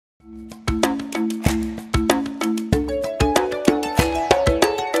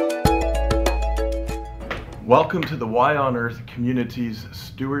Welcome to the Why on Earth Community's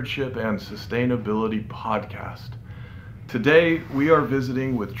Stewardship and Sustainability Podcast. Today we are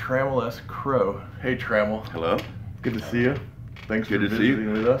visiting with Trammell Crow. Hey Trammell. Hello. Good to see you. Thanks Good for to see you.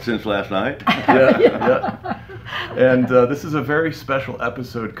 visiting with us. Since last night. Yeah. And this is a very special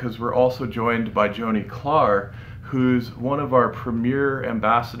episode because we're also joined by Joanie Klar, who's one of our premier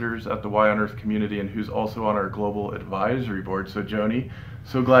ambassadors at the Why on Earth community and who's also on our global advisory board. So Joanie,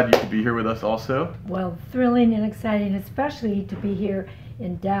 so glad you could be here with us also. Well, thrilling and exciting, especially to be here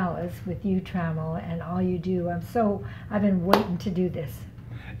in Dallas with you, Trammell, and all you do. I've been waiting to do this.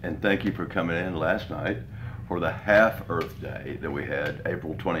 And thank you for coming in last night for the half Earth Day that we had,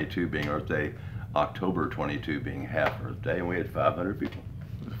 April 22 being Earth Day, October 22 being half Earth Day, and we had 500 people.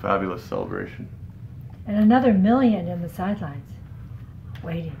 It was a fabulous celebration. And another million in the sidelines,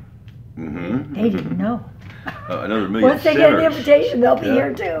 waiting. Mm-hmm. They didn't know. Another million. Once they get an invitation, they'll be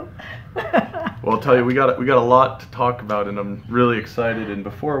here too. Well, I'll tell you, we got a lot to talk about, and I'm really excited. And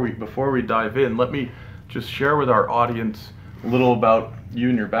before we dive in, let me just share with our audience a little about you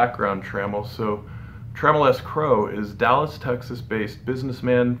and your background, Trammell. So, Trammell Crow is Dallas, Texas-based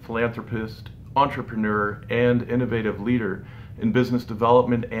businessman, philanthropist, entrepreneur, and innovative leader in business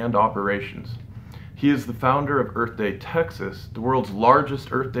development and operations. He is the founder of Earth Day Texas, the world's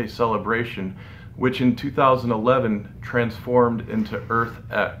largest Earth Day celebration, which in 2011 transformed into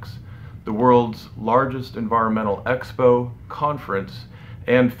EarthX, the world's largest environmental expo, conference,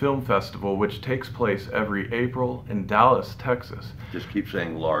 and film festival, which takes place every April in Dallas, Texas. Just keep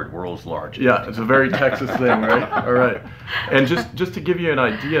saying world's largest. Yeah, it's a very Texas thing, right? All right. And just to give you an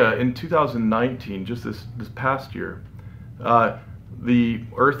idea, in 2019, just this past year, the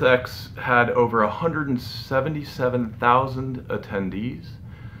EarthX had over 177,000 attendees,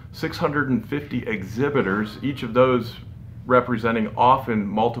 650 exhibitors, each of those representing often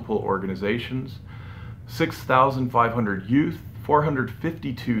multiple organizations, 6,500 youth,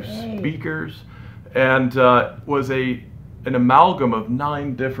 452 speakers, and was an amalgam of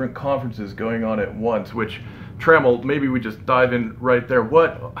 9 different conferences going on at once, which, Trammell, maybe we just dive in right there.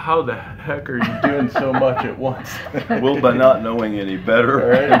 How the heck are you doing so much at once? Well, by not knowing any better,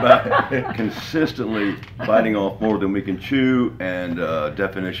 right? By consistently biting off more than we can chew, and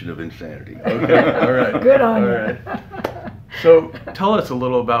definition of insanity. Okay, all right. Good on you. Right. So tell us a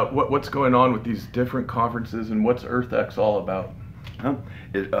little about what's going on with these different conferences and what's EarthX all about.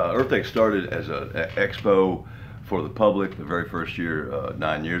 EarthX started as an expo for the public the very first year,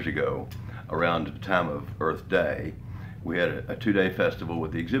 9 years ago. Around the time of Earth Day, we had a 2-day festival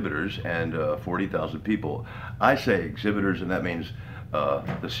with the exhibitors and 40,000 people. I say exhibitors, and that means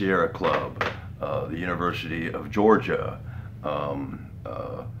the Sierra Club, the University of Georgia,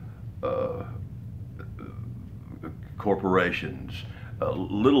 corporations,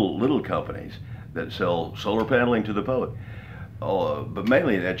 little companies that sell solar paneling to the public, but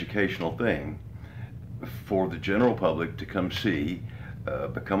mainly an educational thing for the general public to come see,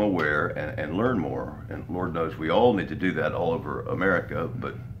 become aware, and learn more. And Lord knows we all need to do that all over America,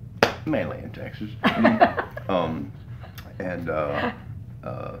 but mainly in Texas.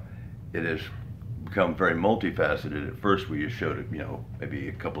 It has become very multifaceted. At first we just showed it, maybe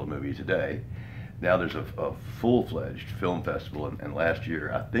a couple of movies a day. Now there's a full-fledged film festival, and last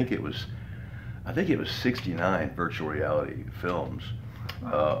year I think it was 69 virtual reality films,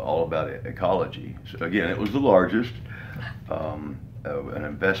 all about ecology. So again, it was the largest. An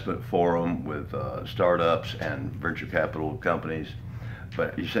investment forum with startups and venture capital companies.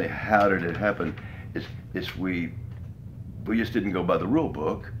 But you say, how did it happen? We just didn't go by the rule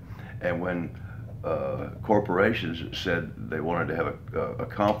book. And when corporations said they wanted to have a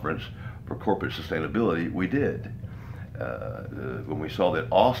conference for corporate sustainability, we did. When we saw that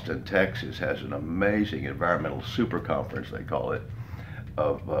Austin, Texas has an amazing environmental super conference, they call it,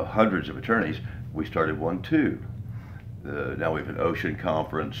 of hundreds of attorneys, we started one too. Now we have an ocean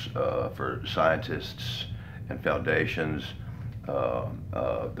conference for scientists and foundations.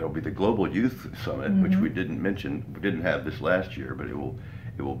 There'll be the Global Youth Summit, which we didn't mention. We didn't have this last year, but it will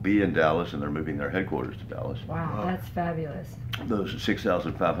be in Dallas, and they're moving their headquarters to Dallas. Wow, that's fabulous. Those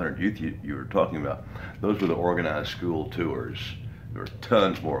 6,500 youth you were talking about, those were the organized school tours. There were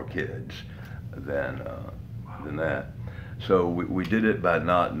tons more kids than that. So we did it by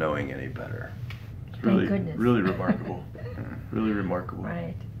not knowing any better. Thank goodness. Really remarkable. Really remarkable.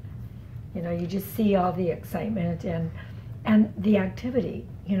 Right. You just see all the excitement and the activity.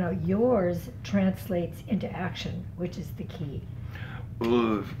 Yours translates into action, which is the key.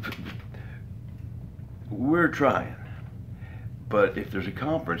 We're trying. But if there's a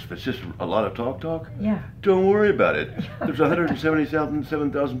conference that's just a lot of talk, Yeah. don't worry about it. There's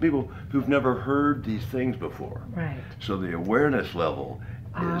 177,000 people who've never heard these things before. Right. So the awareness level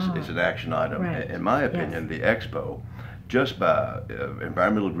is an action item. Right. In my opinion, the expo, just by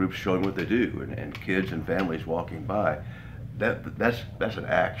environmental groups showing what they do and kids and families walking by, that's an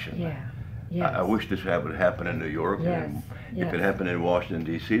action. Yeah. Yes. I wish this would happen in New York. Yes. And Yes. if it happened in Washington,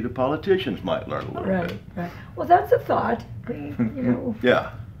 D.C., the politicians might learn a little Right. bit. Right. Well, that's a thought. You know.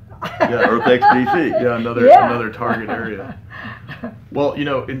 Yeah. Yeah, EarthX DC. Yeah, Yeah. another target area. Well, you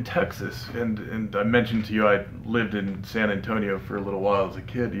know, in Texas, and I mentioned to you I lived in San Antonio for a little while as a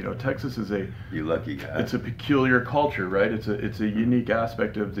kid. You know, Texas is You lucky guy. it's a peculiar culture, right? It's a unique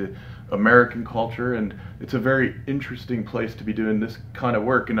aspect of the American culture, and it's a very interesting place to be doing this kind of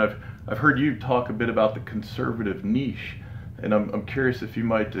work. And I've heard you talk a bit about the conservative niche, and I'm curious if you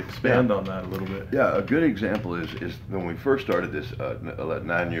might expand on that a little bit. Yeah, a good example is when we first started this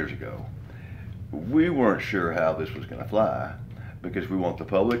 9 years ago, we weren't sure how this was going to fly because we want the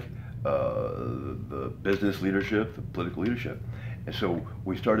public, the business leadership, the political leadership. And so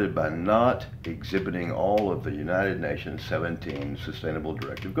we started by not exhibiting all of the United Nations 17 Sustainable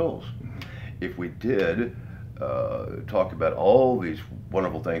Directive Goals. If we did talk about all these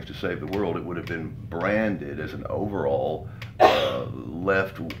wonderful things to save the world, it would have been branded as an overall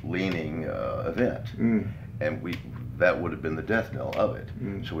left-leaning event. And that would have been the death knell of it.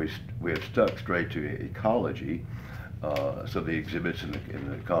 So we have stuck straight to ecology. So the exhibits and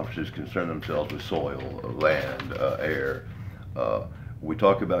the conferences concern themselves with soil, land, air. We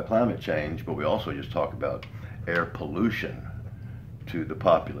talk about climate change, but we also just talk about air pollution to the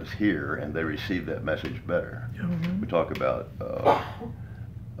populace here, and they receive that message better. We talk about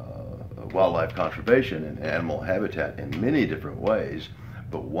wildlife conservation and animal habitat in many different ways,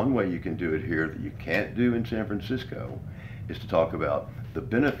 but one way you can do it here that you can't do in San Francisco is to talk about the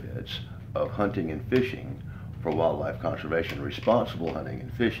benefits of hunting and fishing for wildlife conservation, responsible hunting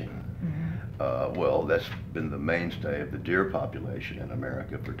and fishing. Well, that's been the mainstay of the deer population in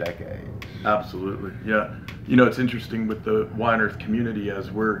America for decades. Absolutely, yeah. You know, it's interesting with the Wine Earth community,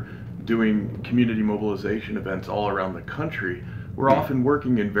 as we're doing community mobilization events all around the country, we're often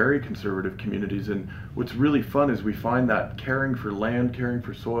working in very conservative communities, and what's really fun is we find that caring for land, caring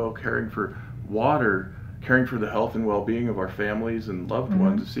for soil, caring for water, caring for the health and well-being of our families and loved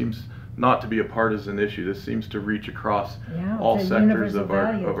ones, it seems not to be a partisan issue. This seems to reach across all it's a sectors universal of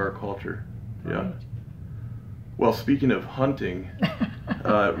value. our culture. Yeah. Right. Well, speaking of hunting,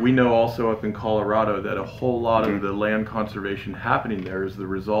 we know also up in Colorado that a whole lot of the land conservation happening there is the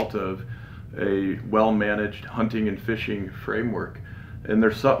result of a well-managed hunting and fishing framework. And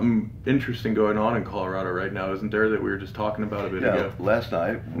there's something interesting going on in Colorado right now, isn't there, that we were just talking about a bit ago? Last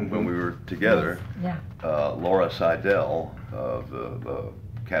night when we were together, Laura Seidel of the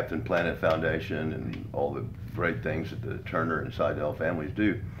Captain Planet Foundation and all the great things that the Turner and Seidel families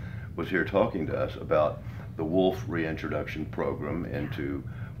do, was here talking to us about the wolf reintroduction program into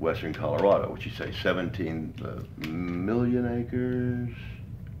western Colorado, which you say 17 million acres,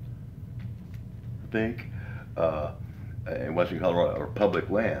 I think, in western Colorado, are public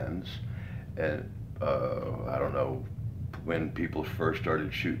lands. And I don't know when people first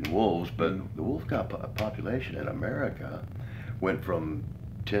started shooting wolves, but the wolf population in America went from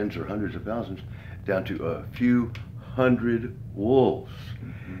tens or hundreds of thousands down to a few hundred wolves.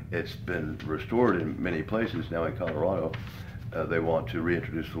 It's been restored in many places now in Colorado. They want to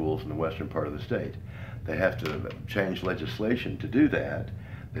reintroduce the wolves in the western part of the state. They have to change legislation to do that.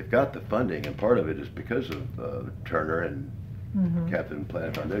 They've got the funding, and part of it is because of Turner and Captain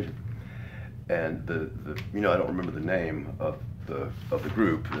Planet Foundation. And I don't remember the name of the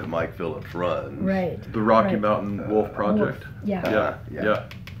group that Mike Phillips runs. Right. The Rocky Mountain Wolf Project. Yeah.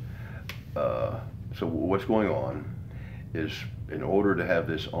 So what's going on is, in order to have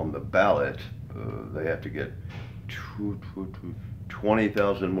this on the ballot, they have to get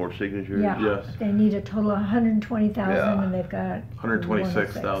 20,000 more signatures. Yeah. Yes. They need a total of 120,000, Yeah. and they've got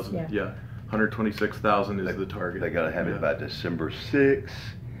 126,000. 106, Yeah. 126,000 is the target. They got to have it by December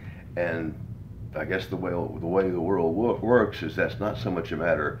 6th, and I guess the way the world works is that's not so much a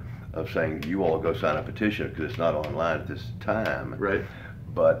matter of saying you all go sign a petition because it's not online at this time, right?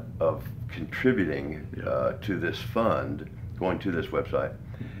 But of contributing to this fund, going to this website,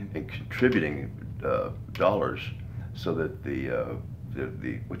 and contributing dollars so that the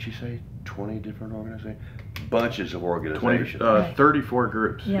what'd you say, 20 different organizations, bunches of organizations, 34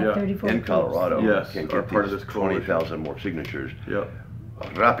 groups, 34 in Colorado, yes, can are get part of these this coalition. 20,000 more signatures. Yep.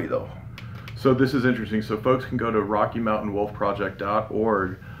 Rapido. So this is interesting. So folks can go to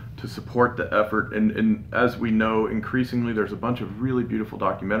RockyMountainWolfProject.org to support the effort. And as we know, increasingly there's a bunch of really beautiful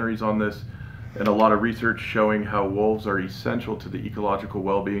documentaries on this, and a lot of research showing how wolves are essential to the ecological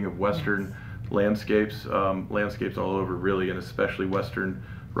well-being of Western landscapes, landscapes all over really, and especially Western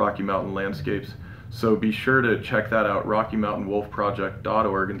Rocky Mountain landscapes. So be sure to check that out,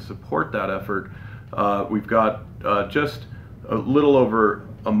 RockyMountainWolfProject.org, and support that effort. We've got just a little over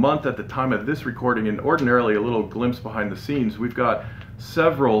a month at the time of this recording, and ordinarily a little glimpse behind the scenes. We've got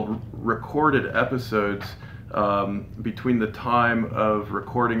several recorded episodes between the time of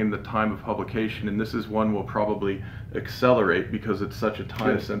recording and the time of publication, and this is one we'll probably accelerate because it's such a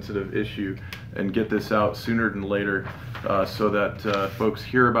time-sensitive issue, and get this out sooner than later so that folks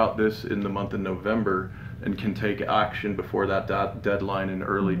hear about this in the month of November and can take action before that deadline in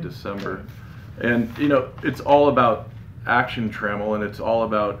early December. And you know, it's all about action, Trammell, and it's all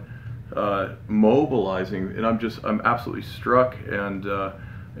about mobilizing, and I'm absolutely struck and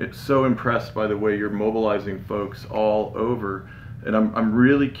it's so impressed by the way you're mobilizing folks all over. And I'm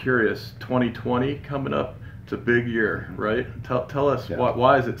really curious, 2020 coming up, it's a big year, right? Tell us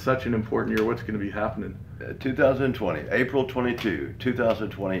why is it such an important year? What's going to be happening? 2020, April 22,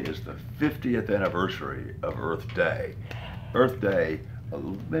 2020 is the 50th anniversary of Earth Day. Earth Day,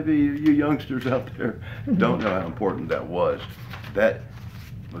 maybe you youngsters out there don't know how important that was. That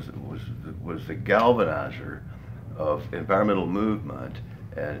was the galvanizer of environmental movement,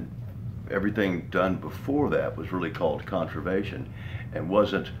 and everything done before that was really called conservation and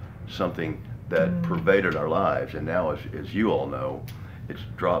wasn't something that pervaded our lives. And now, as you all know, it's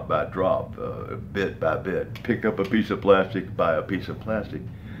drop by drop, bit by bit. Pick up a piece of plastic, buy a piece of plastic.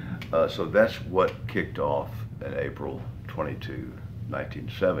 So that's what kicked off in April 22,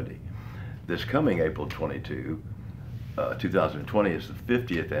 1970. This coming April 22, 2020 is the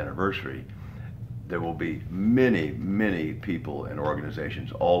 50th anniversary. There will be many, many people and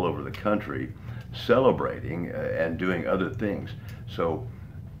organizations all over the country celebrating and doing other things. So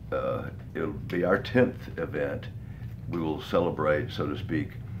it'll be our 10th event. We will celebrate, so to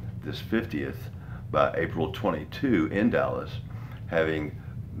speak, this 50th by April 22 in Dallas, having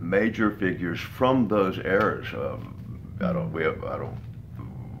major figures from those eras.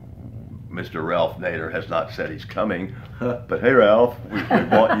 Mr. Ralph Nader has not said he's coming, but hey, Ralph, we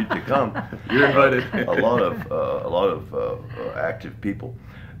want you to come. You're invited. A lot of active people.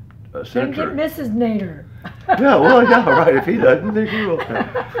 Then get Mrs. Nader. Yeah, well, yeah, right. If he doesn't, then you will.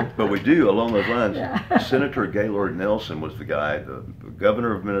 But we do along those lines. Yeah. Senator Gaylord Nelson was the guy, the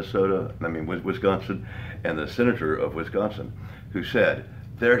governor of Wisconsin, and the senator of Wisconsin, who said,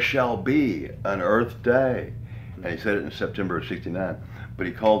 "There shall be an Earth Day," and he said it in September of '69. But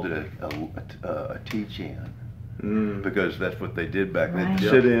he called it a teach-in, because that's what they did back then. The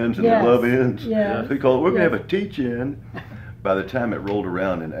sit-ins and the love-ins. Yeah. So he called it, we're going to have a teach-in. By the time it rolled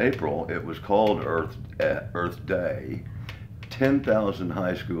around in April, it was called Earth Day. 10,000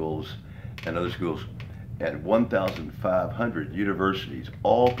 high schools and other schools and 1,500 universities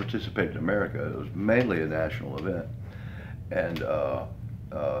all participated in America. It was mainly a national event. And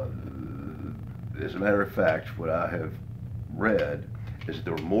as a matter of fact, what I have read is that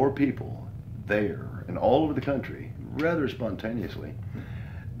there were more people there and all over the country, rather spontaneously,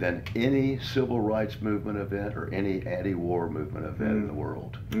 than any civil rights movement event or any anti-war movement event in the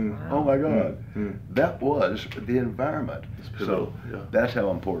world. Wow. Oh my God, that was the environment. So that's how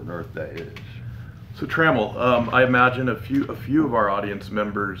important Earth Day is. So Trammell, I imagine a few of our audience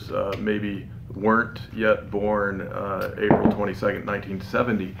members maybe weren't yet born April 22nd,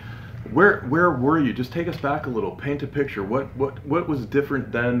 1970. Where were you? Just take us back a little. Paint a picture. What was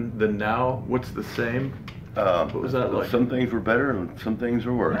different then than now? What's the same? What was that like? Some things were better and some things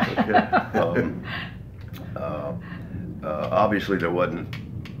were worse. Okay. Obviously, there wasn't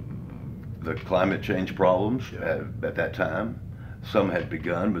the climate change problems at that time. Some had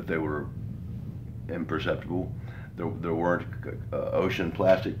begun, but they were imperceptible. There weren't ocean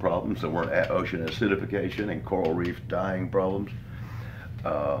plastic problems. There weren't ocean acidification and coral reef dying problems.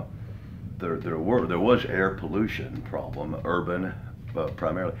 There was air pollution problem, urban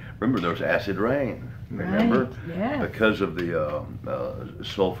primarily. Remember, there was acid rain. Remember, because of the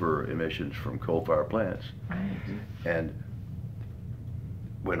sulfur emissions from coal-fired plants. Right. And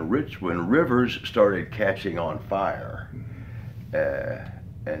when rivers started catching on fire,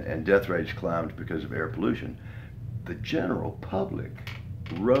 and death rates climbed because of air pollution, the general public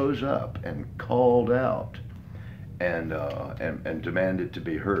rose up and called out and demanded to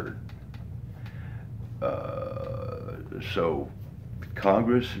be heard. So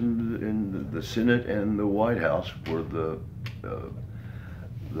Congress and the Senate and the White House were the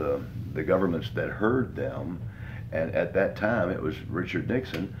governments that heard them, and at that time it was Richard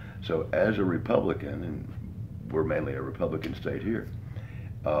Nixon So as a Republican, and we're mainly a Republican state here,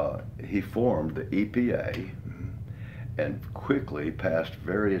 he formed the EPA and quickly passed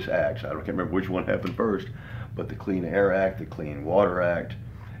various acts. I can't remember which one happened first, but the Clean Air Act, the Clean Water Act,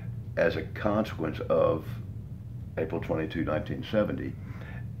 as a consequence of April 22, 1970,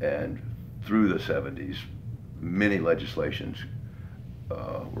 and through the 70s, many legislations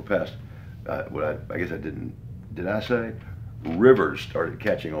were passed. I guess I didn't. Did I say rivers started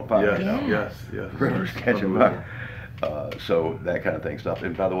catching on fire? Yes, yes. Rivers catching fire. So that kind of thing stopped.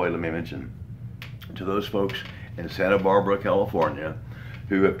 And by the way, let me mention to those folks in Santa Barbara, California,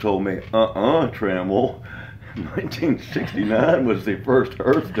 who have told me, Trammell, 1969 was the first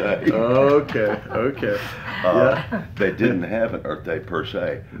Earth Day. Okay. They didn't have an Earth Day per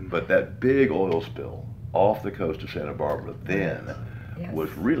se, but that big oil spill off the coast of Santa Barbara then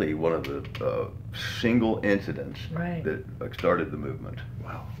was really one of the single incidents that started the movement.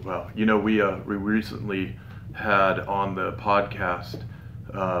 Wow. You know, we recently had on the podcast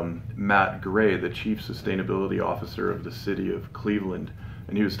Matt Gray, the Chief Sustainability Officer of the city of Cleveland,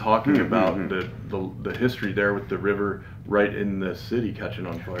 and he was talking about the history there with the river right in the city catching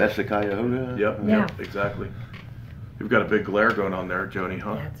on fire. That's the Cuyahoga? Yep, exactly. We've got a big glare going on there, Joanie,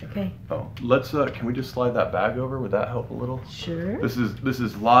 huh? Yeah, it's okay. Oh. Let's can we just slide that bag over? Would that help a little? Sure. This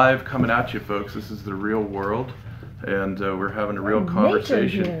is live coming at you, folks. This is the real world, and we're having a real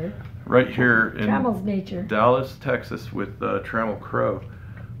conversation here. right here in Trammell's nature. Dallas, Texas, with Trammell Crow.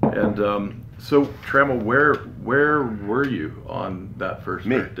 And so, Trammell, where were you on that first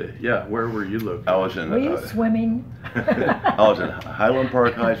birthday? Yeah, where were you located? I was in. Were you swimming? I was in Highland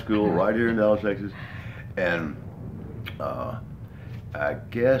Park High School right here in Dallas, Texas, and I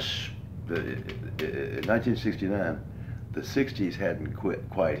guess in 1969, the 60s hadn't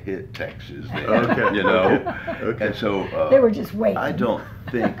quite hit Texas then, Okay. And so they were just waiting. I don't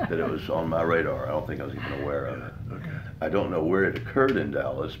think that it was on my radar. I don't think I was even aware of it. Okay. I don't know where it occurred in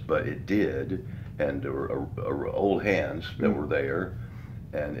Dallas, but it did, and there were old hands that were there,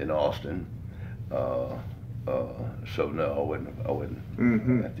 and in Austin. So no, I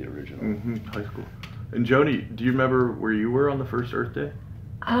wasn't at the original high school. And Joanie, do you remember where you were on the first Earth Day?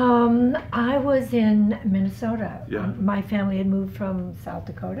 I was in Minnesota. Yeah. My family had moved from South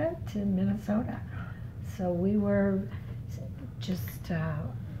Dakota to Minnesota. So we were just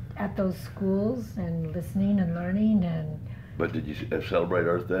at those schools and listening and learning and... But did you celebrate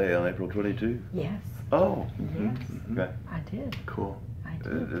Earth Day on April 22? Yes. Oh. Yes. Okay. I did. Cool. I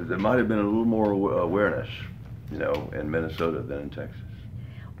did. There might have been a little more awareness, in Minnesota than in Texas.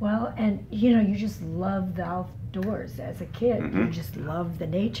 Well, and you just love the outdoors as a kid. You just love the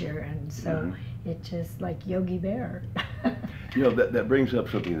nature, and so it's just like Yogi Bear. That brings up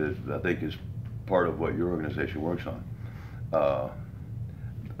something that I think is part of what your organization works on.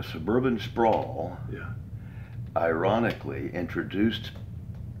 Suburban sprawl, ironically, introduced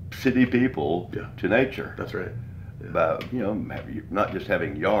city people to nature. That's right. By not just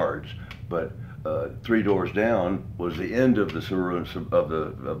having yards, but 3 doors down was the end of the suburban of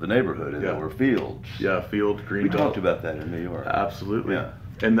the neighborhood, and there were fields. Yeah, field, green We belt. talked about that in New York. Absolutely. Yeah.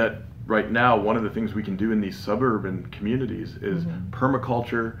 And that right now, one of the things we can do in these suburban communities is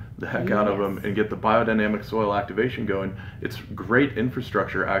permaculture the heck out of them and get the biodynamic soil activation going. It's great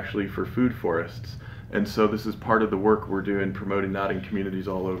infrastructure actually for food forests. And so this is part of the work we're doing, promoting that in communities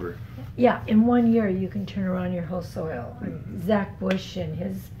all over. Yeah, in 1 year you can turn around your whole soil. Zach Bush and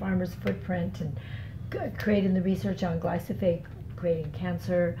his Farmer's Footprint and creating the research on glyphosate, creating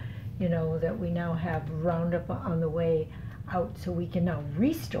cancer, that we now have Roundup on the way out, so we can now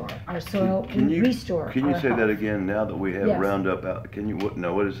restore our soil. Can you say health. that again now that we have Roundup out? Can you,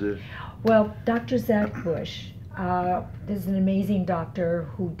 what is this? Well, Dr. Zach Bush is an amazing doctor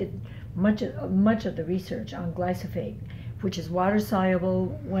who did much of the research on glyphosate, which is water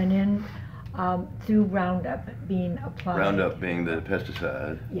soluble, went in through Roundup being applied. Roundup being the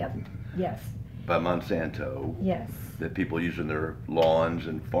pesticide. Yep. Yes. By Monsanto. Yes. That people use in their lawns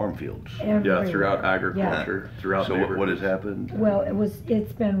and farm fields. Everywhere. Yeah, throughout agriculture, throughout So what has happened? Well,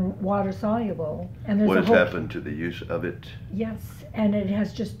 it's been water soluble, and there's What a has whole... happened to the use of it? Yes, and it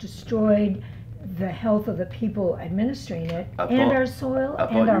has just destroyed the health of the people administering it, and our soil, I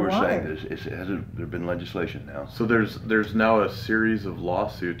and thought our you were water. saying this. Hasn't there been legislation now? So there's now a series of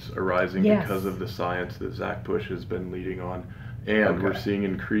lawsuits arising Yes. because of the science that Zach Bush has been leading on, and we're seeing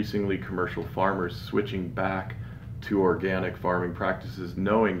increasingly commercial farmers switching back to organic farming practices,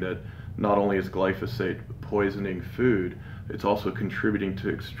 knowing that not only is glyphosate poisoning food, it's also contributing to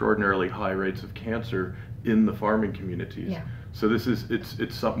extraordinarily high rates of cancer in the farming communities. Yeah. So this is,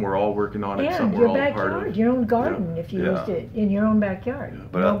 it's something we're all working on. It's And something your we're all part backyard, of. your own garden, if you Yeah. used it in your own backyard.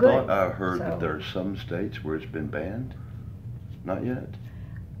 But no I good. thought I heard So- that there are some states where it's been banned. Not yet.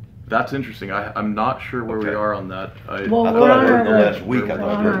 That's interesting. I'm not sure where we Okay. are on that. Well, I we're thought I on heard our in the way. last week. I We're thought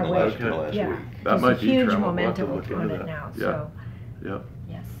I on heard our in the way. last Yeah. week. That There's might a be huge Trammell. We'll have to momentum look on into it that. now. Yeah. So Yeah.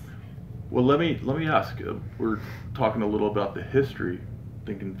 yes. Well, let me ask. We're talking a little about the history,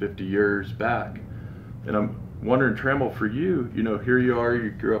 thinking 50 years back, and I'm wondering, Trammell, for you, here you are.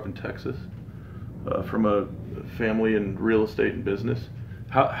 You grew up in Texas, from a family in real estate and business.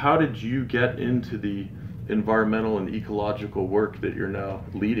 How did you get into the environmental and ecological work that you're now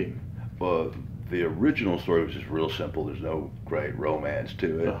leading? Well, the original story was just real simple. There's no great romance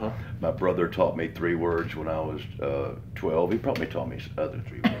to it. Uh-huh. My brother taught me 3 words when I was 12. He probably taught me other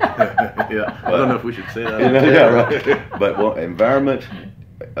 3 words. Yeah, I don't know if we should say that. Yeah, right. But environment,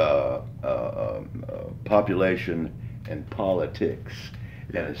 population, and politics.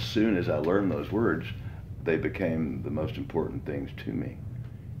 And as soon as I learned those words, they became the most important things to me.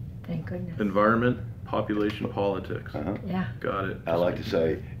 Thank goodness. Environment, population, politics. Uh-huh. Yeah. Got it. I like to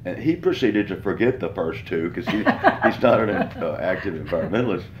say, and he proceeded to forget the first 2 because he's not an active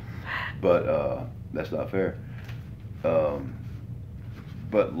environmentalist, but that's not fair.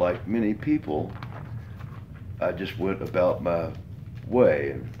 But like many people, I just went about my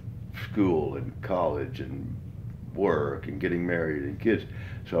way in school and college and work and getting married and kids.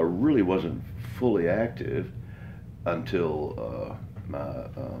 So I really wasn't fully active until my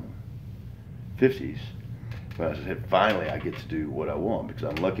 50s. When I said, finally I get to do what I want, because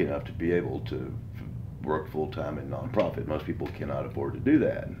I'm lucky enough to be able to work full-time in nonprofit. Most people cannot afford to do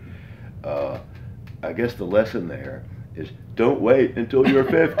that. I guess the lesson there is don't wait until you're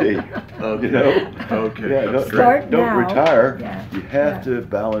 50. Okay. Okay. Yeah, Start don't now. retire. Yeah. You have Yeah. to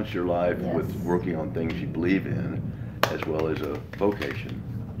balance your life Yes. with working on things you believe in, as well as a vocation.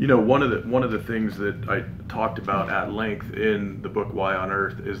 One of the things that I talked about at length in the book Why on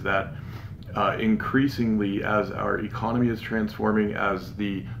Earth is that increasingly, as our economy is transforming, as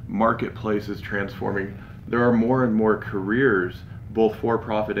the marketplace is transforming, there are more and more careers, both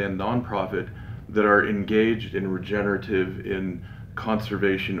for-profit and non-profit, that are engaged in regenerative, in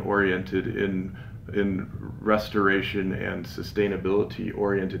conservation-oriented, in restoration and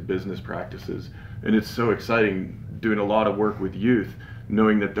sustainability-oriented business practices. And it's so exciting doing a lot of work with youth,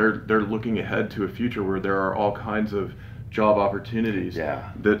 knowing that they're looking ahead to a future where there are all kinds of job opportunities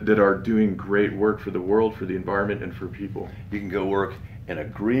that are doing great work for the world, for the environment, and for people. You can go work in a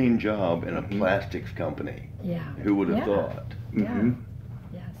green job in a plastics company. Yeah. Who would have Yeah. thought? Yeah. Mhm.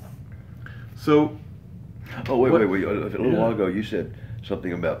 Yes. So, Oh, wait. A little Yeah. while ago you said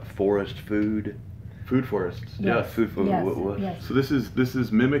something about forest food. food forests. Yes. Food. Yes. What? Yes. So this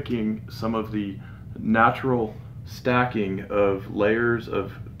is mimicking some of the natural stacking of layers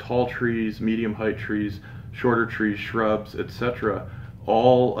of tall trees, medium height trees, shorter trees, shrubs, etc.,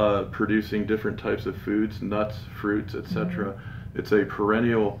 all producing different types of foods, nuts, fruits, etc. It's a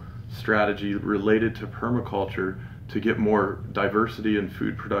perennial strategy related to permaculture to get more diversity in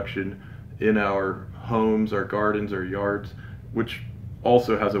food production in our homes, our gardens, our yards, which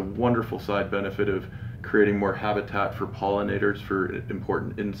also has a wonderful side benefit of creating more habitat for pollinators, for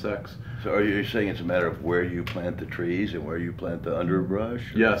important insects. So are you saying it's a matter of where you plant the trees and where you plant the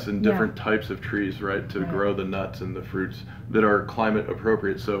underbrush? Yes, and Yeah. different types of trees, right, to Right. grow the nuts and the fruits that are climate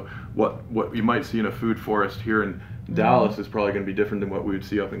appropriate. So what you might see in a food forest here in Dallas is probably going to be different than what we would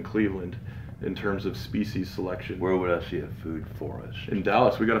see up in Cleveland in terms of species selection. Where would I see a food forest? In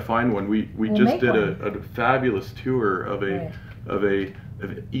Dallas, we got to find one. We We'll just make did one. a fabulous tour of Right. of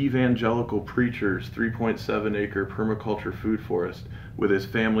evangelical preacher's 3.7 acre permaculture food forest with his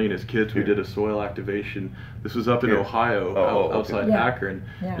family and his kids. We Here. did a soil activation. This was up in Here. Ohio, Okay. outside Yeah. Akron,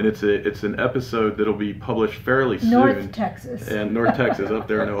 Yeah. and it's an episode that'll be published fairly soon. North Texas. And North Texas, up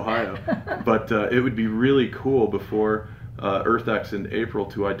there in Ohio. But it would be really cool before EarthX in April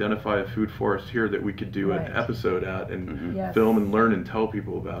to identify a food forest here that we could do Right. an episode at and Yes. film and learn and tell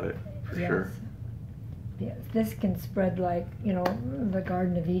people about it, for sure. Yes, this can spread like, the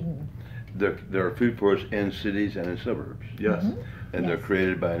Garden of Eden. There are food forests in cities and in suburbs, Yes. and they're Yes.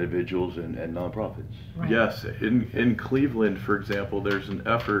 created by individuals and nonprofits. Right. Yes, in Cleveland, for example, there's an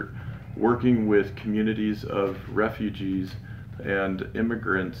effort working with communities of refugees and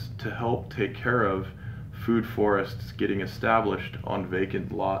immigrants to help take care of food forests getting established on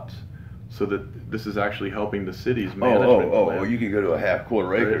vacant lots. so that this is actually helping the city's management plan. You can go to a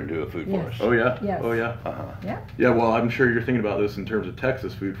half-quarter acre Right. and do a food Yes. forest. Oh yeah, Yes. oh yeah. Yeah. Yeah, well, I'm sure you're thinking about this in terms of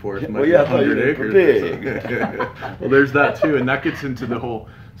Texas food forest. It might Well, be yeah, I thought you 100 were acres. big. Well, there's that too, and that gets into the whole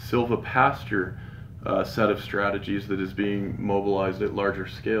silvopasture set of strategies that is being mobilized at larger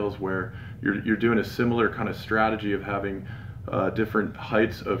scales, where you're doing a similar kind of strategy of having different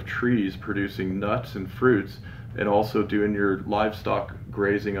heights of trees producing nuts and fruits, and also doing your livestock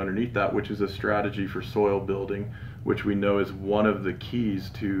grazing underneath that, which is a strategy for soil building, which we know is one of the keys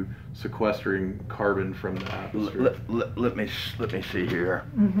to sequestering carbon from the atmosphere. Let me see here.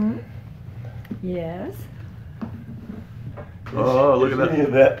 Mm-hmm. Yes. Oh, look at that. Any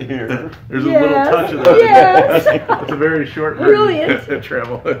of that here? There's a Yes, little touch of that. yes. That's a very short version. Brilliant.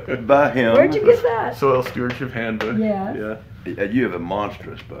 Trammell. By him. Where'd you get that? Soil Stewardship Handbook. Yes. Yeah. You have a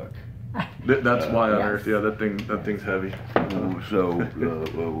monstrous book. That's why on Yes. Earth. Yeah, that thing's heavy. So,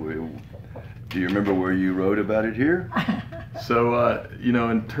 do you remember where you wrote about it here? So,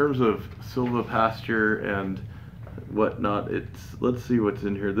 in terms of silvopasture and whatnot, let's see what's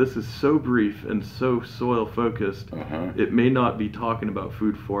in here. This is so brief and so soil focused. It may not be talking about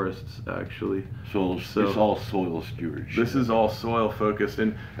food forests actually. So it's all soil stewardship. This is all soil focused,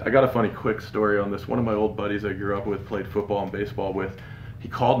 and I got a funny quick story on this. One of my old buddies I grew up with, played football and baseball with, he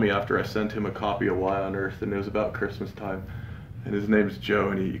called me after I sent him a copy of Why on Earth, and it was about Christmas time. And his name's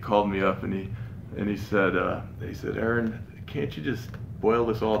Joanie. He called me up and he said, Aaron, can't you just boil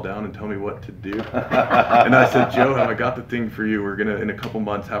this all down and tell me what to do? And I said, Joe, have I got the thing for you? We're gonna in a couple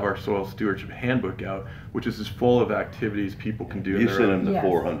months have our soil stewardship handbook out, which is just full of activities people can do. You sent him the Yes.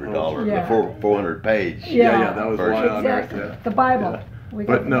 $400, Yeah. the 400 page. Yeah, that was version. Why on Earth. Exactly. Yeah. The Bible. Yeah. We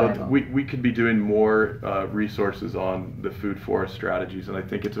got But the no, Bible. we could be doing more resources on the food forest strategies, and I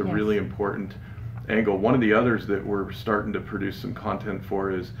think it's a Yes. really important angle. One of the others that we're starting to produce some content for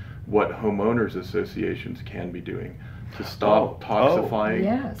is what homeowners associations can be doing to stop toxifying,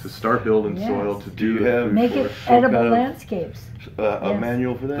 Yes. to start building Yes. soil, to Do you do the have- food Make it forest. some edible kind of- landscapes. A Yes.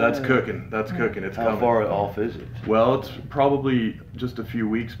 manual for that? That's cooking. That's cooking. It's How coming. far off is it? Well, it's probably just a few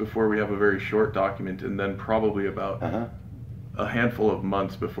weeks before we have a very short document, and then probably about a handful of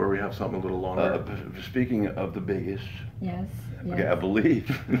months before we have something a little longer. Speaking of the biggest, Yes. okay, I Yes.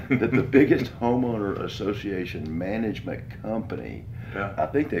 believe that the biggest homeowner association management company, Yeah. I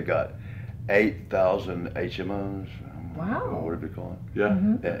think they've got 8,000 HMOs. Wow. What do they call it? Yeah.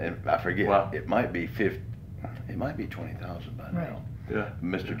 Mhm. And I forget. Wow. It might be 50. It might be 20,000 by Right. now. Yeah.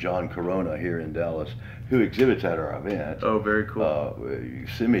 Mr. John Corona here in Dallas, who exhibits at our event. Oh, very cool. You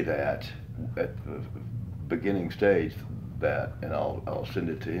send me that at the beginning stage, and I'll send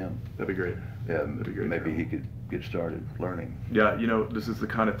it to him. That'd be great. Yeah, That'd be great. maybe he could get started learning. Yeah, this is the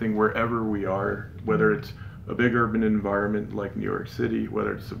kind of thing wherever we are, whether it's a big urban environment like New York City,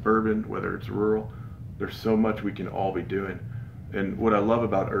 whether it's suburban, whether it's rural, there's so much we can all be doing. And what I love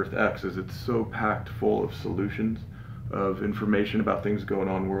about EarthX is it's so packed full of solutions, of information about things going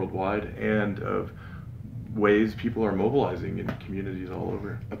on worldwide, and of ways people are mobilizing in communities all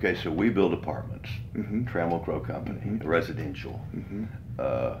over. Okay, so we build apartments, Mhm. Trammell Crow Company, Mhm. residential. Mhm.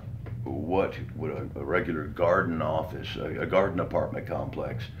 What would a regular garden office, a garden apartment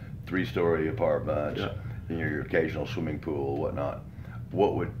complex, 3-story apartments, Yeah. your occasional swimming pool, whatnot,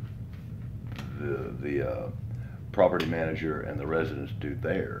 what would the property manager and the residents do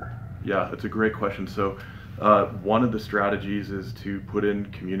there? Yeah, that's a great question. So one of the strategies is to put in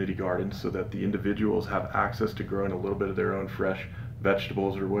community gardens so that the individuals have access to growing a little bit of their own fresh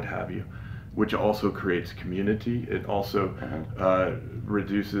vegetables or what have you, which also creates community. It also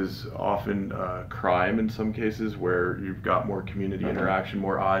reduces often crime in some cases, where you've got more community interaction,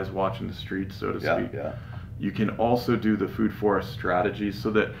 more eyes watching the streets, so to speak. Yeah. You can also do the food forest strategies so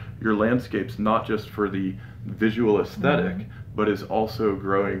that your landscape's not just for the visual aesthetic, but is also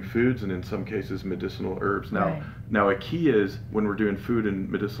growing foods and in some cases medicinal herbs. Now a key is when we're doing food and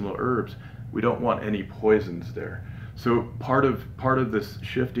medicinal herbs, we don't want any poisons there. So part of this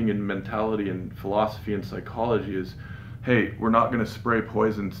shifting in mentality and philosophy and psychology is, hey, we're not going to spray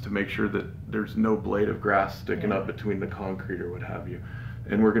poisons to make sure that there's no blade of grass sticking up between the concrete or what have you.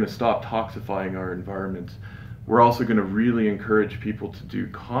 And we're going to stop toxifying our environments. We're also going to really encourage people to do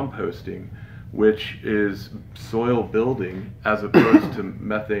composting, which is soil building as opposed to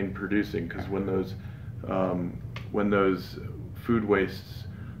methane producing, because when those food wastes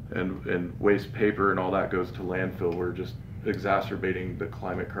and waste paper and all that goes to landfill, we're just exacerbating the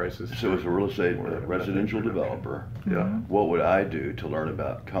climate crisis. So as a real estate Or residential methane developer, Yeah. what would I do to learn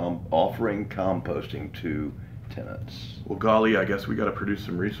about offering composting to tenants. Well, golly, I guess we got to produce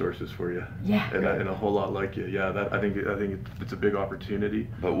some resources for you. Yeah. And a whole lot like you. Yeah, I think it's a big opportunity.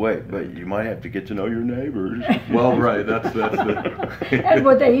 But wait, you might have to get to know your neighbors. Well, right, that's the. And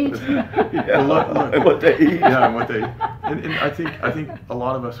what they eat. Yeah, Well, look. and what they eat. Yeah, and what they. And I think a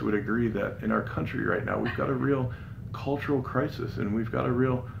lot of us would agree that in our country right now we've got a real cultural crisis, and we've got a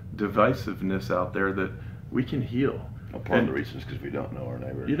real divisiveness out there that we can heal. Well, part of the reason is because we don't know our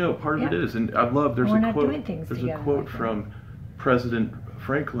neighbors. You know, part of it Yeah. is, and I love. There's We're a not quote. doing things There's a together quote like that. from President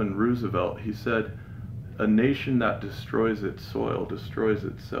Franklin Roosevelt. He said, "A nation that destroys its soil destroys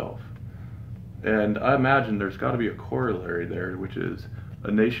itself." And I imagine there's got to be a corollary there, which is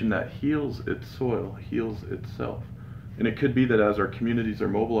a nation that heals its soil heals itself. And it could be that as our communities are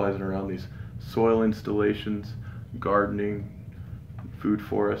mobilizing around these soil installations, gardening, food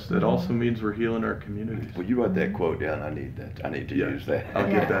forests, it also means we're healing our communities. Well, you wrote that quote down. I need that. I need to use that. I'll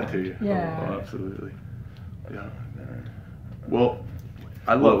Yeah. get that to you. Yeah. Oh, absolutely. Yeah. Well,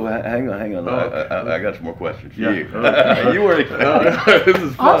 I love. Well, hang on. Oh. I got some more questions for Yeah. you. Okay. You were expecting. This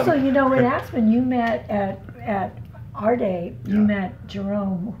is fun. Also, you know, in Aspen, you met at our day. You Yeah. met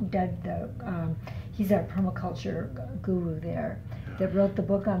Jerome, who did the. He's our permaculture guru there, that wrote the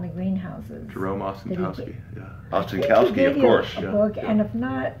book on the greenhouses. Jerome Ostentowski. Yeah. I think he Ostenkowski, gave of you course. A Yeah. book, Yeah. and if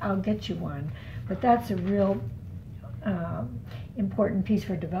not, I'll get you one. But that's a real important piece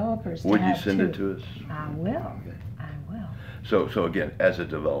for developers. Would to you have send too. it to us? I will. Okay. I will. So again, as a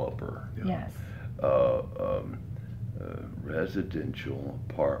developer, Yes. residential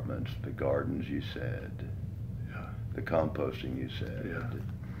apartments, the gardens you said, Yeah. the composting you said.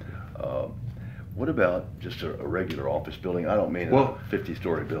 Yeah. What about just a regular office building? I don't mean Well, a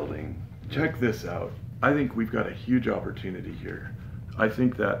 50-story building. Check this out. I think we've got a huge opportunity here. I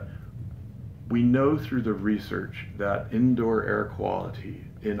think that we know through the research that indoor air quality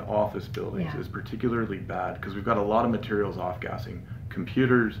in office buildings Yeah. is particularly bad because we've got a lot of materials off-gassing.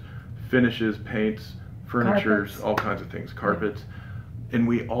 Computers, finishes, paints, furnitures, Carpets. all kinds of things, carpets. And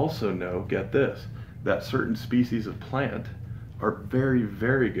we also know, get this, that certain species of plant are very,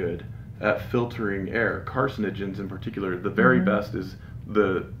 very good at filtering air. Carcinogens in particular, the very best is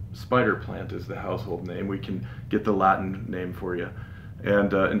the spider plant is the household name. We can get the Latin name for you.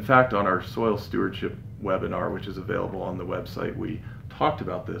 And in fact, on our soil stewardship webinar, which is available on the website, we talked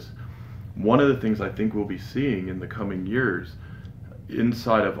about this. One of the things I think we'll be seeing in the coming years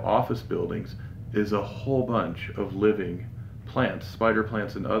inside of office buildings is a whole bunch of living plants, spider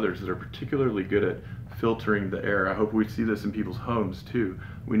plants and others that are particularly good at filtering the air. I hope we see this in people's homes too.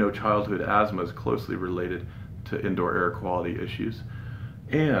 We know childhood asthma is closely related to indoor air quality issues.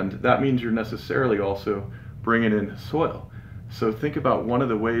 And that means you're necessarily also bringing in soil. So think about one of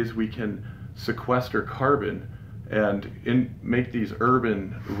the ways we can sequester carbon and make these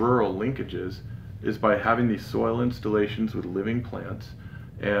urban-rural linkages is by having these soil installations with living plants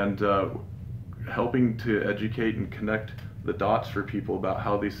and helping to educate and connect the dots for people about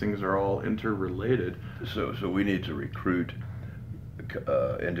how these things are all interrelated. So we need to recruit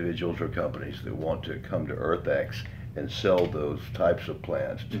individuals or companies that want to come to EarthX and sell those types of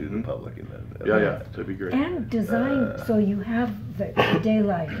plants to the public. Yeah, that'd be great. And design so you have the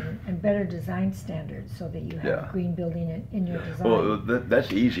daylight and better design standards so that you have green building in your design. Well,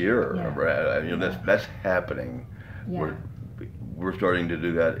 that's easier, Yeah. Brad. You know, that's happening. Yeah. We're starting to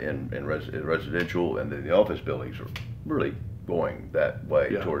do that in residential, and the office buildings are really going that way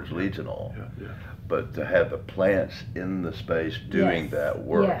towards leads and all. Yeah. But to have the plants in the space doing Yes. that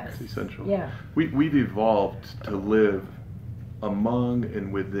work. Yes. It's essential. Yeah. We've evolved to live among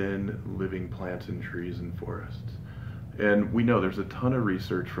and within living plants and trees and forests. And we know there's a ton of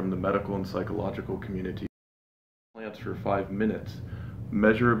research from the medical and psychological community. Plants for 5 minutes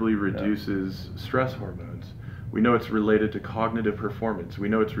measurably reduces stress hormones. We know it's related to cognitive performance. We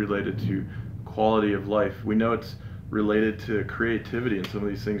know it's related to quality of life. We know it's related to creativity and some of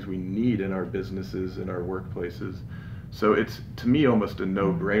these things we need in our businesses, in our workplaces. So it's, to me, almost a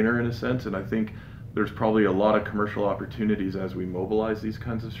no-brainer in a sense, and I think there's probably a lot of commercial opportunities as we mobilize these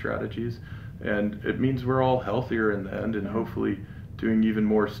kinds of strategies, and it means we're all healthier in the end and hopefully doing even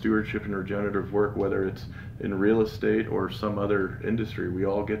more stewardship and regenerative work, whether it's in real estate or some other industry. We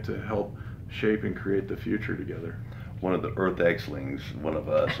all get to help shape and create the future together. One of the EarthX-lings, one of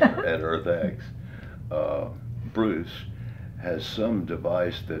us at EarthX, Bruce, has some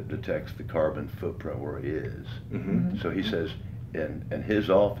device that detects the carbon footprint where he is. So he says in his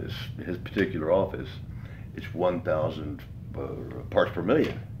office, his particular office, it's 1,000 parts per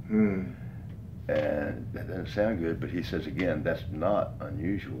million. And that doesn't sound good, but he says again, that's not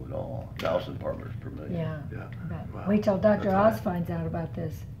unusual at all. 1,000 parts per million. Yeah. Yeah. But Wow. wait till Dr. That's Oz high. finds out about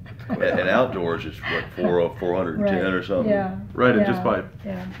this. And outdoors, it's what, 410 or something? Yeah. Right, and yeah, just by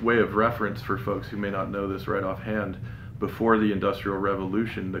yeah. way of reference for folks who may not know this right offhand, before the Industrial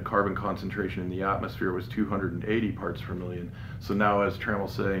Revolution, the carbon concentration in the atmosphere was 280 parts per million. So now, as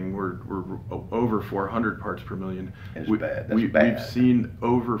Trammell's saying, we're over 400 parts per million. It's bad. That's bad. We've seen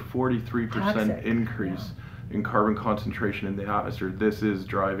over 43% Toxic, increase in carbon concentration in the atmosphere. This is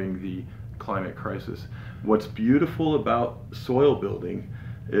driving the climate crisis. What's beautiful about soil building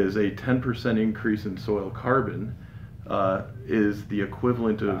is a 10% increase in soil carbon is the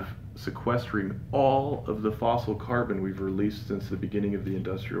equivalent of sequestering all of the fossil carbon we've released since the beginning of the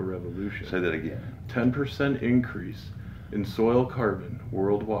Industrial Revolution. Say that again. 10% increase in soil carbon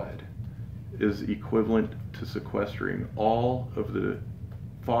worldwide is equivalent to sequestering all of the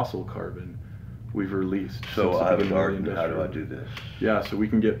fossil carbon we've released. So since the I have a beginning of the garden, how do I Industrial- do this? Yeah, so we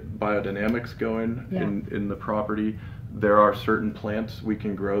can get biodynamics going Yeah. in the property. There are certain plants we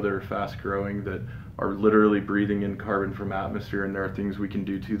can grow that are fast growing that are literally breathing in carbon from atmosphere, and there are things we can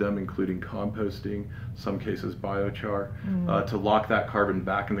do to them, including composting, some cases biochar, to lock that carbon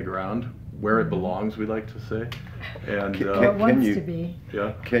back in the ground where it belongs, we like to say. And Or it wants you- to be.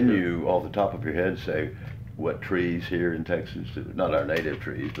 yeah, Can you, off the top of your head, say what trees here in Texas, not our native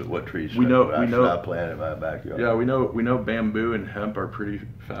trees, but what trees We know- should we know- I plant in my backyard? yeah, we know bamboo and hemp are pretty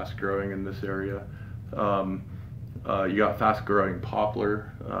fast growing in this area. You got fast growing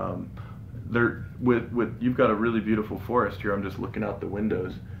poplar. You've got a really beautiful forest here. I'm just looking out the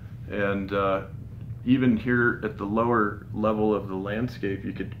windows, and even here at the lower level of the landscape,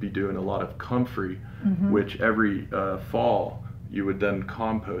 you could be doing a lot of comfrey, which every fall you would then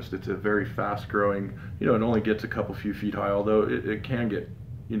compost. It's a very fast growing, it only gets a couple few feet high, although it can get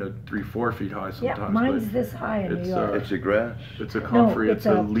 3-4 feet high sometimes. Yeah, mine's but this high in New it's, York. It's a grass? it's a No, comfrey. it's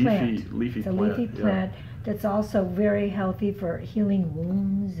a a leafy plant. leafy It's a plant. leafy yeah. plant that's also very healthy for healing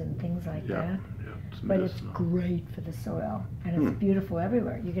wounds and things like Yeah, that. yeah, it's But it's medicinal. great for the soil, and it's beautiful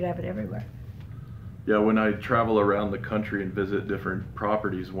everywhere. You could have it everywhere. Yeah, when I travel around the country and visit different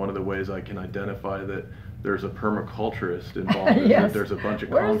properties, one of the ways I can identify that there's a permaculturist involved is Yes. that there's a bunch of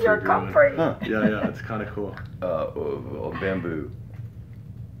Where's your comfrey growing. comfrey? Huh. Yeah, it's kind of cool. Bamboo.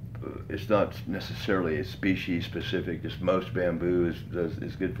 It's not necessarily a species specific, just most bamboo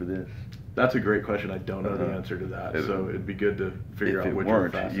is good for this? That's a great question. I don't know the Uh-huh. answer to that, If- so it'd be good to figure If out it which weren't,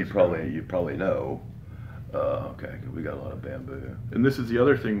 are fastest you'd growing. probably know. Okay, 'cause we got a lot of bamboo. And this is the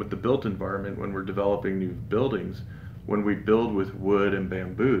other thing with the built environment when we're developing new buildings. When we build with wood and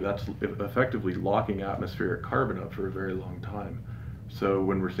bamboo, that's effectively locking atmospheric carbon up for a very long time. So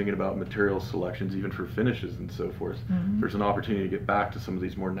when we're thinking about material selections, even for finishes and so forth, there's an opportunity to get back to some of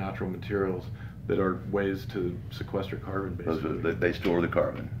these more natural materials that are ways to sequester carbon, basically. They store the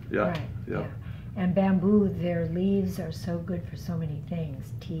carbon. Yeah, Right, yeah. And bamboo, their leaves are so good for so many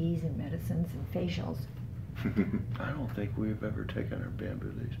things, teas and medicines and facials. I don't think we've ever taken our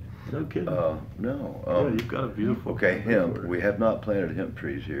bamboo leaves. No kidding. No. Yeah, you've got a beautiful. Okay, hemp. forest. We have not planted hemp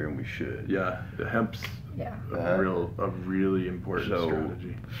trees here, and we should. Yeah, the hemp's Yeah. a really important So,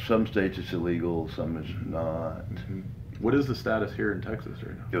 strategy. some states it's illegal, some it's not. What is the status here in Texas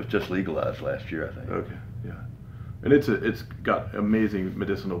right now? It was just legalized last year, I think. Okay, yeah, and it's got amazing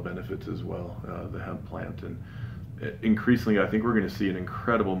medicinal benefits as well, the hemp plant, and increasingly I think we're going to see an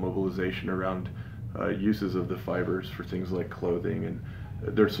incredible mobilization around uses of the fibers for things like clothing, and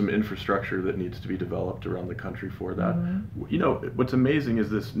there's some infrastructure that needs to be developed around the country for that. What's amazing is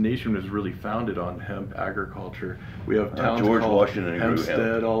this nation was really founded on hemp agriculture. We have towns George called Washington grew hemp.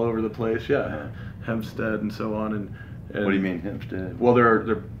 Hempstead all over the place, yeah, Hempstead and so on, and What do you mean Hempstead? well, there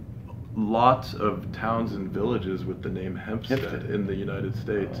are lots of towns and villages with the name Hempstead in the United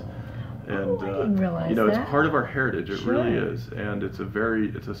States. And Oh, I didn't realize it's that. part of our heritage. It really Sure. is, and it's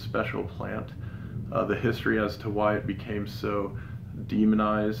a special plant. The history as to why it became so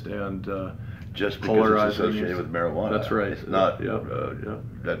demonized and Just because polarizing it's associated is- with marijuana. That's right. It's not, Yeah.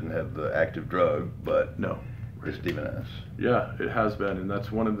 doesn't have the active drug, but No. it's demonized. Yeah, it has been, and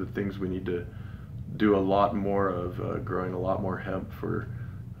that's one of the things we need to do a lot more of, growing a lot more hemp for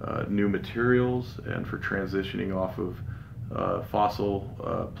new materials and for transitioning off of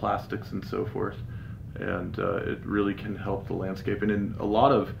fossil plastics and so forth. And it really can help the landscape. And in a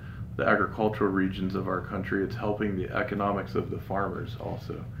lot of the agricultural regions of our country, it's helping the economics of the farmers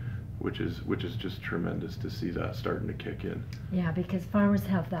also, which is just tremendous to see that starting to kick in. Yeah, because farmers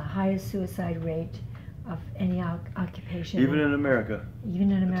have the highest suicide rate of any occupation. Even in America.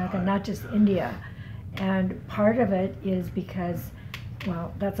 Even in America, high. not just India. And part of it is because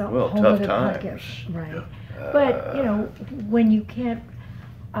Well, that's a Well, whole tough other times. podcast, right? But, you know, when you can't,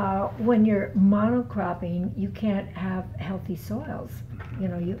 when you're monocropping, you can't have healthy soils. You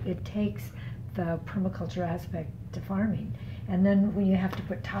know, it takes the permaculture aspect to farming. And then when you have to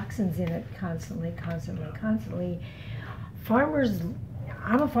put toxins in it constantly, farmers,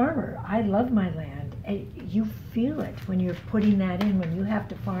 I'm a farmer, I love my land. You feel it when you're putting that in, when you have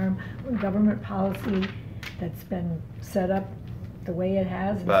to farm, when government policy that's been set up the way it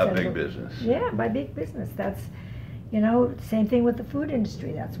has. By big business. Yeah, by big business. That's, you know, same thing with the food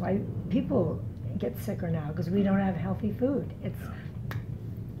industry. That's why people get sicker now, because we don't have healthy food. It's,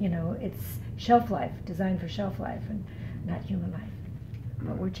 you know, it's shelf life, designed for shelf life and not human life.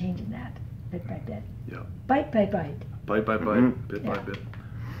 But we're changing that bit by bit. Yeah. Bite by bite. Bite by bite, bit by bit.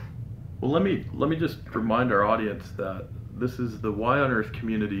 Well, let me just remind our audience that this is the Y on Earth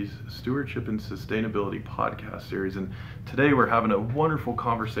Community's Stewardship and Sustainability podcast series, and today we're having a wonderful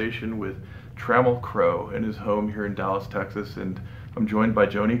conversation with Trammell Crow in his home here in Dallas, Texas, and I'm joined by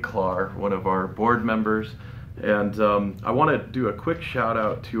Joanie Klar, one of our board members, and I want to do a quick shout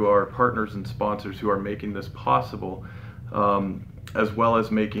out to our partners and sponsors who are making this possible, as well as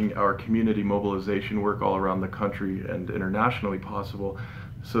making our community mobilization work all around the country and internationally possible.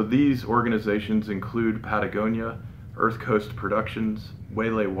 So these organizations include Patagonia, Earth Coast Productions,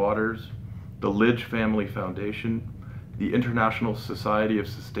 Waylay Waters, the Lidge Family Foundation, the International Society of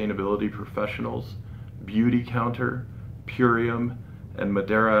Sustainability Professionals, Beauty Counter, Purium, and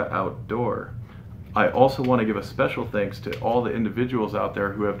Madeira Outdoor. I also want to give a special thanks to all the individuals out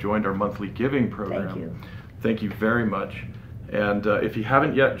there who have joined our monthly giving program. Thank you. Thank you very much. And if you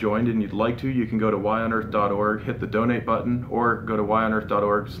haven't yet joined and you'd like to, you can go to yonearth.org, hit the donate button, or go to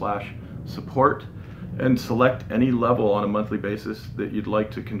yonearth.org/support and select any level on a monthly basis that you'd like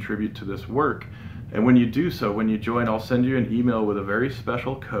to contribute to this work. And when you do so, when you join, I'll send you an email with a very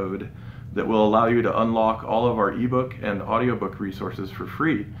special code that will allow you to unlock all of our ebook and audiobook resources for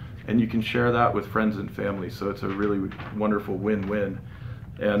free. And you can share that with friends and family. So it's a really wonderful win-win.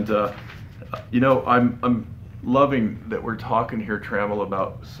 And you know, I'm loving that we're talking here, Trammell,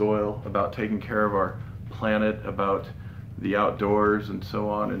 about soil, about taking care of our planet, about the outdoors and so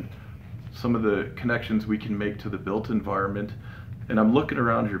on, and some of the connections we can make to the built environment. And I'm looking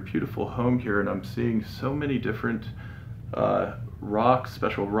around your beautiful home here and I'm seeing so many different rocks,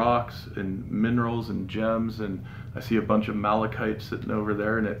 special rocks and minerals and gems, and I see a bunch of malachite sitting over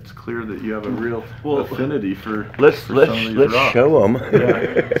there, and it's clear that you have a real affinity for some of these rocks. Show them.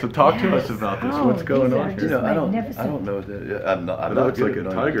 Yeah. So talk to us about this. What's going on these here? are I don't magnificent. know that. I'm not It looks like good a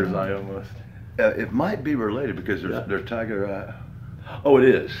at tiger's eye almost. It might be related because there's tiger eye. Oh, it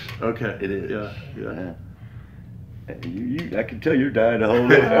is. Okay. It is. Yeah. I can tell you're dying to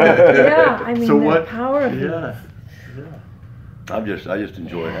hold it. Yeah, I mean, So the what- power of Yeah. these. I just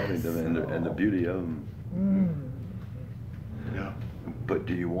enjoy having them and the beauty of them. Yeah. But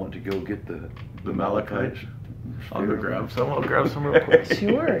do you want to go get the malachite? I'll go grab some. I'll grab some real Okay. quick.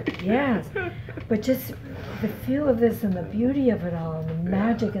 Sure, yes. But just the feel of this and the beauty of it all and the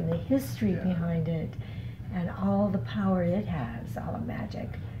magic and the history behind it and all the power it has, all the magic.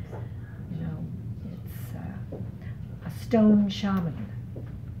 You know, it's a stone shaman,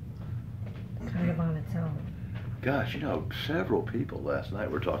 kind of on its own. Gosh, you know, several people last night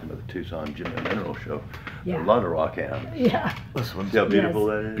were talking about the Tucson Gem and Mineral Show. Yeah. A lot of rock hounds. Yeah. This one's See how beautiful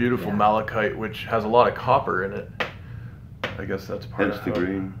Yes. that is? beautiful Yeah. malachite, which has a lot of copper in it. I guess that's part Hence of the how-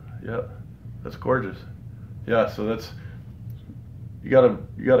 green. Yep, that's gorgeous. Yeah, so that's you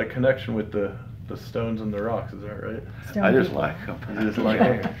got a connection with the stones and the rocks, is that right? Stone I just people. like them. You just like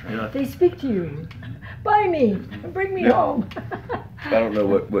them. Yeah. They speak to you. Buy me. Bring me home. I don't know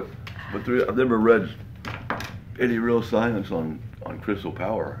what I've never read any real science on crystal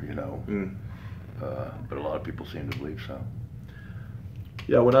power, you know. Mm. But a lot of people seem to believe so.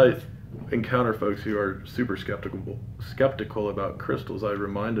 Yeah, when I encounter folks who are super skeptical about crystals, I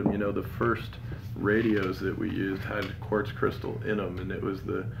remind them, you know, the first radios that we used had quartz crystal in them, and it was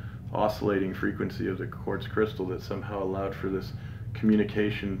the oscillating frequency of the quartz crystal that somehow allowed for this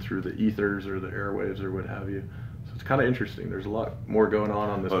communication through the ethers or the airwaves or what have you. So it's kind of interesting. There's a lot more going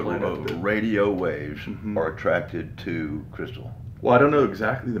on this planet. Radio waves Mhm. are attracted to crystal. Well, I don't know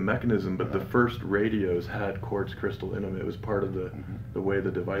exactly the mechanism, but the first radios had quartz crystal in them. It was part of the way the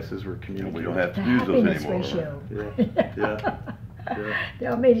devices were communicating. We don't have The to use those happiness anymore. ratio. Yeah. They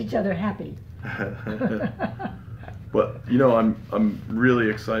all made each other happy. But you know, I'm really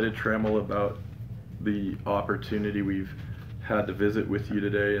excited, Trammell, about the opportunity we've had to visit with you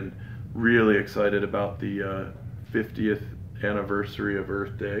today, and really excited about the 50th anniversary of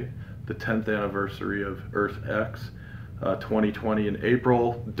Earth Day, the 10th anniversary of EarthX. 2020 in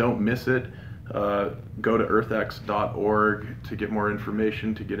April. Don't miss it. Go to earthx.org to get more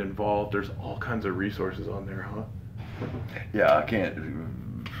information, to get involved. There's all kinds of resources on there, huh? Yeah, I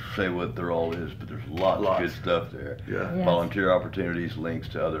can't say what there all is, but there's lots of good stuff there. Yeah. Yes. Volunteer opportunities, links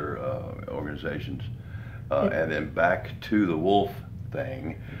to other organizations. And then back to the wolf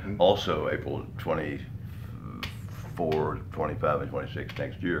thing, also April 24, 25, and 26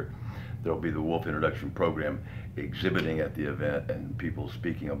 next year, there'll be the Wolf Introduction Program exhibiting at the event and people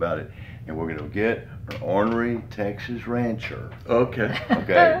speaking about it. And we're going to get an ornery Texas rancher, Okay.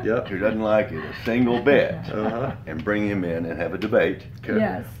 okay, Yep. who doesn't like it a single bit, Uh-huh. and bring him in and have a debate Okay.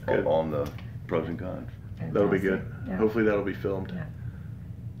 Yes. Good. on the pros and cons. That'll be good. Fantastic. Yeah. Hopefully that'll be filmed. Yeah.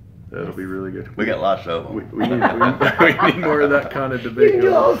 That'll be really good. We got lots of them. We need more of that kind of You debate. can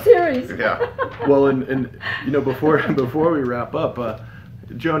do a whole series. Yeah. Well, and you know, before we wrap up,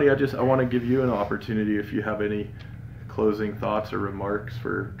 Joanie, I want to give you an opportunity if you have any closing thoughts or remarks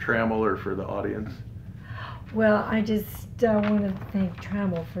for Trammell or for the audience. Well, I just want to thank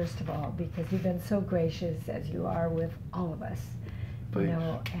Trammell first of all, because you've been so gracious as you are with all of us, Please. you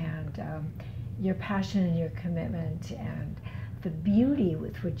know, and your passion and your commitment and the beauty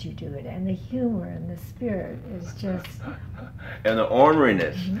with which you do it and the humor and the spirit is just And the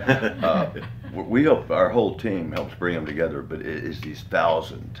orneriness. We hope our whole team helps bring them together, but it is these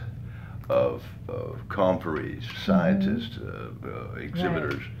thousands of conferees, scientists,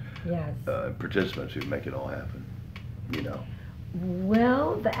 exhibitors, yes. participants who make it all happen. You know.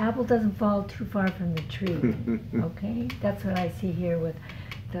 Well, the apple doesn't fall too far from the tree. Okay, that's what I see here with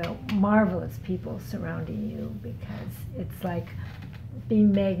the marvelous people surrounding you, because it's like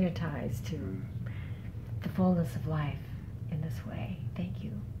being magnetized to the fullness of life in this way. Thank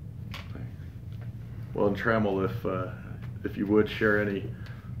you. Well, and Trammell, if you would share any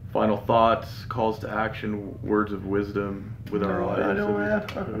final thoughts, calls to action, words of wisdom with our audience.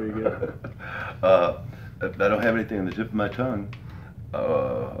 I don't have anything on the tip of my tongue.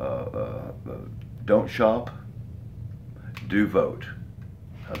 Don't shop. Do vote.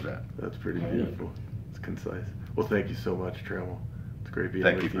 How's that? That's pretty beautiful. It's concise. Well, thank you so much, Trammell. It's great being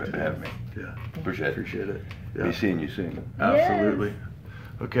Thank with you you for today. having me. Yeah, Appreciate it. Yeah. Be seeing you soon. Absolutely.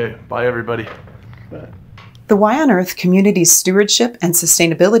 Okay, bye everybody. Bye. The Y on Earth Community Stewardship and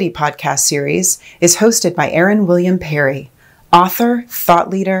Sustainability podcast series is hosted by Aaron William Perry, author, thought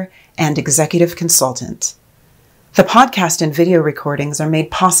leader, and executive consultant. The podcast and video recordings are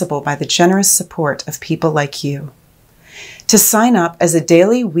made possible by the generous support of people like you. To sign up as a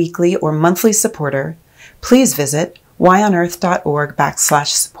daily, weekly, or monthly supporter, please visit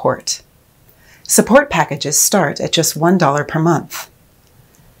yonearth.org/support. Support packages start at just $1 per month.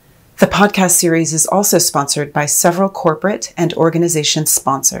 The podcast series is also sponsored by several corporate and organization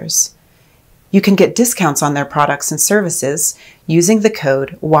sponsors. You can get discounts on their products and services using the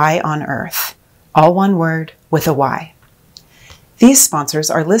code YONEARTH, all one word with a Y. These sponsors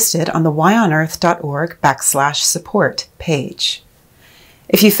are listed on the yonearth.org/support page.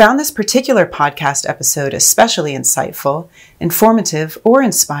 If you found this particular podcast episode especially insightful, informative, or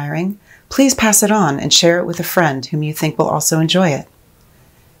inspiring, please pass it on and share it with a friend whom you think will also enjoy it.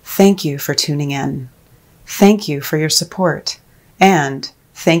 Thank you for tuning in. Thank you for your support. And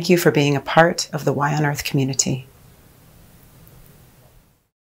thank you for being a part of the Y on Earth community.